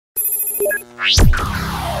Just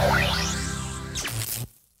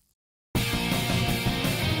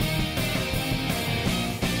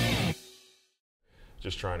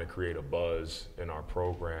trying to create a buzz in our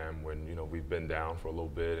program when, you know, we've been down for a little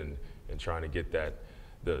bit, and trying to get that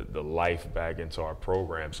the life back into our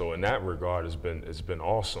program. So in that regard, it's been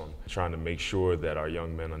awesome. Trying to make sure that our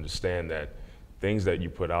young men understand that things that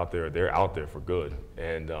you put out there, they're out there for good,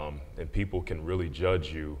 and people can really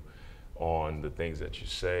judge you on the things that you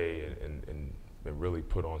say and really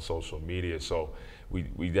put on social media. So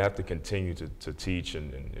we have to continue to teach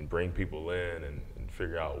and bring people in and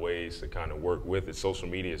figure out ways to kind of work with it. Social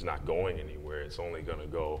media is not going anywhere. It's only going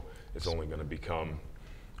to become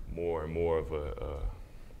more and more of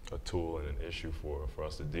a tool and an issue for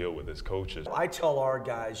us to deal with as coaches. I tell our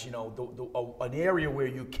guys, you know, an area where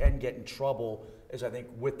you can get in trouble is, I think,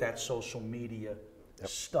 with that social media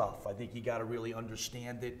stuff. I think you got to really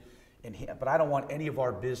understand it. But I don't want any of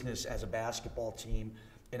our business as a basketball team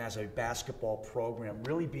and as a basketball program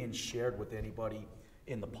really being shared with anybody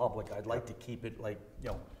in the public. I'd like to keep it, like, you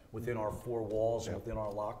know, within our four walls and within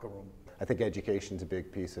our locker room. I think education's a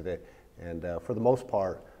big piece of it, and for the most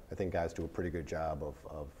part, I think guys do a pretty good job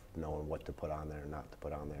of knowing what to put on there and not to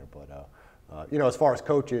put on there. But you know, as far as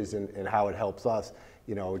coaches and how it helps us,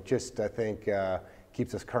 you know, just I think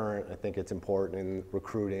keeps us current. I think it's important in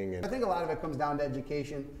recruiting. And I think a lot of it comes down to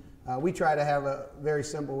education. We try to have a very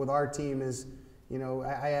simple with our team is, you know,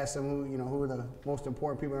 I ask them who are the most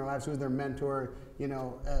important people in their lives, who's their mentor, you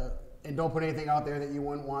know, and don't put anything out there that you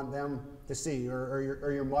wouldn't want them to see,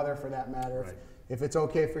 or your mother for that matter. Right. If it's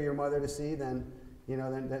okay for your mother to see, then, you know,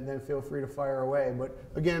 then feel free to fire away. But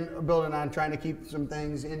again, building on trying to keep some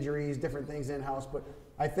things, injuries, different things in-house. But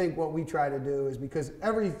I think what we try to do is, because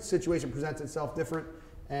every situation presents itself different,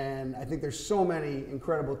 and I think there's so many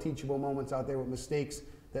incredible teachable moments out there with mistakes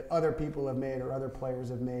that other people have made or other players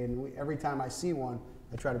have made. And every time I see one,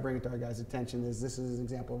 I try to bring it to our guys' attention. This is an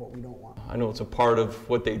example of what we don't want. I know it's a part of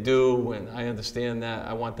what they do, and I understand that.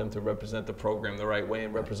 I want them to represent the program the right way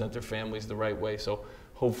and represent their families the right way. So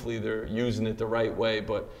hopefully they're using it the right way,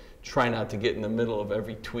 but try not to get in the middle of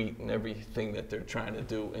every tweet and everything that they're trying to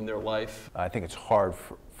do in their life. I think it's hard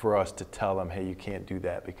for us to tell them, hey, you can't do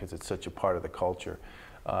that, because it's such a part of the culture.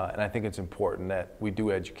 And I think it's important that we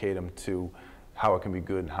do educate them to how it can be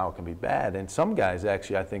good and how it can be bad. And some guys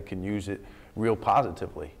actually, I think, can use it real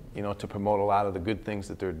positively, you know, to promote a lot of the good things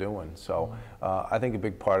that they're doing. So I think a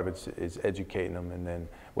big part of it is educating them, and then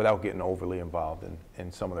without getting overly involved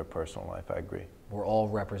in some of their personal life. I agree. We're all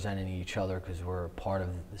representing each other because we're part of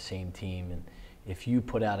the same team. And if you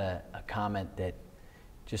put out a comment that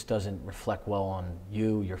just doesn't reflect well on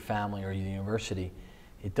you, your family, or the university,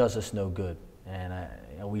 it does us no good. And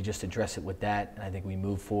we just address it with that, and I think we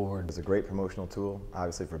move forward. It's a great promotional tool,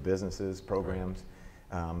 obviously, for businesses, programs.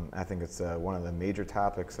 I think it's one of the major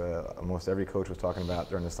topics almost every coach was talking about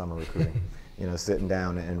during the summer recruiting. You know, sitting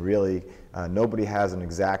down and really, nobody has an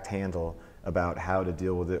exact handle about how to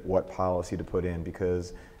deal with it, what policy to put in,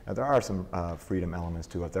 because there are some freedom elements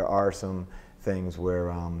to it. There are some things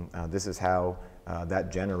where this is how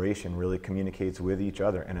that generation really communicates with each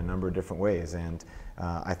other in a number of different ways, and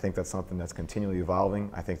I think that's something that's continually evolving.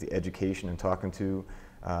 I think the education and talking to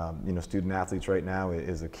you know, student athletes right now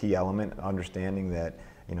is a key element. Understanding that,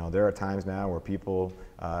 you know, there are times now where people,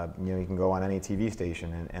 you know, you can go on any TV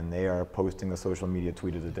station and they are posting the social media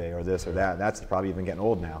tweet of the day or this or that. That's probably even getting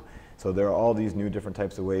old now. So there are all these new different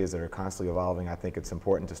types of ways that are constantly evolving. I think it's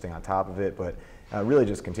important to stay on top of it, but really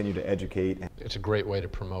just continue to educate. It's a great way to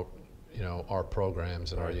promote, you know, our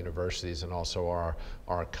programs and our universities, and also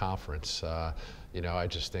our conference. You know, I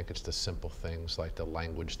just think it's the simple things like the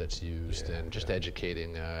language that's used, and just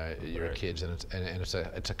educating your kids, and it's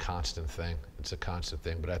a constant thing. It's a constant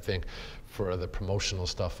thing. But I think for the promotional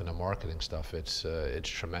stuff and the marketing stuff, it's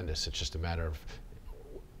tremendous. It's just a matter of,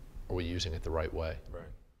 are we using it the right way? Right.